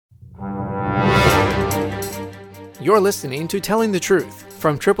You're listening to Telling the Truth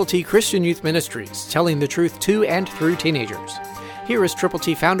from Triple T Christian Youth Ministries, telling the truth to and through teenagers. Here is Triple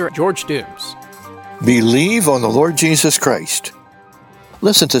T founder George Dooms. Believe on the Lord Jesus Christ.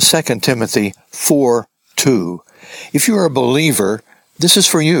 Listen to 2 Timothy 4:2. If you are a believer, this is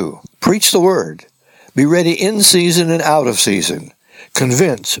for you. Preach the word. Be ready in season and out of season.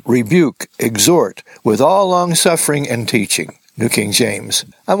 Convince, rebuke, exhort with all long-suffering and teaching. New King James.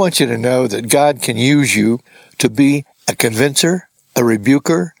 I want you to know that God can use you to be a convincer, a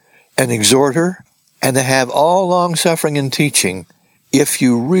rebuker, an exhorter, and to have all long-suffering and teaching if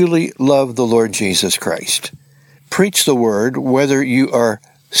you really love the Lord Jesus Christ. Preach the word, whether you are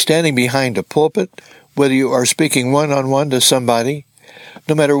standing behind a pulpit, whether you are speaking one-on-one to somebody,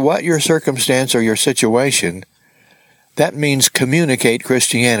 no matter what your circumstance or your situation. That means communicate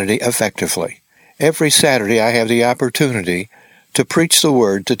Christianity effectively. Every Saturday I have the opportunity to preach the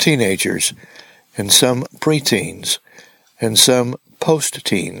word to teenagers and some preteens and some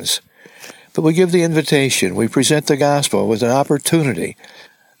post-teens. But we give the invitation, we present the gospel with an opportunity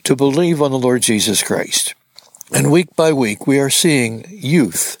to believe on the Lord Jesus Christ. And week by week we are seeing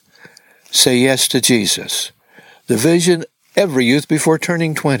youth say yes to Jesus. The vision, every youth before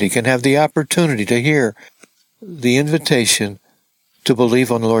turning 20 can have the opportunity to hear the invitation to believe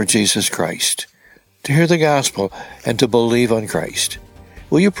on the Lord Jesus Christ, to hear the gospel and to believe on Christ.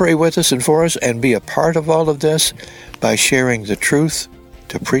 Will you pray with us and for us and be a part of all of this by sharing the truth,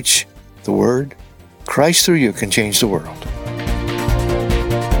 to preach the word? Christ through you can change the world.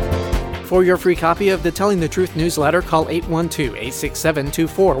 For your free copy of the Telling the Truth newsletter, call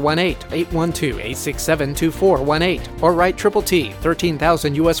 812-867-2418, 812-867-2418, or write Triple T,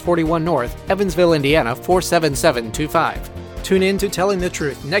 13,000 U.S. 41 North, Evansville, Indiana, 47725. Tune in to Telling the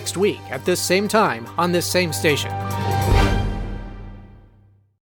Truth next week at this same time on this same station.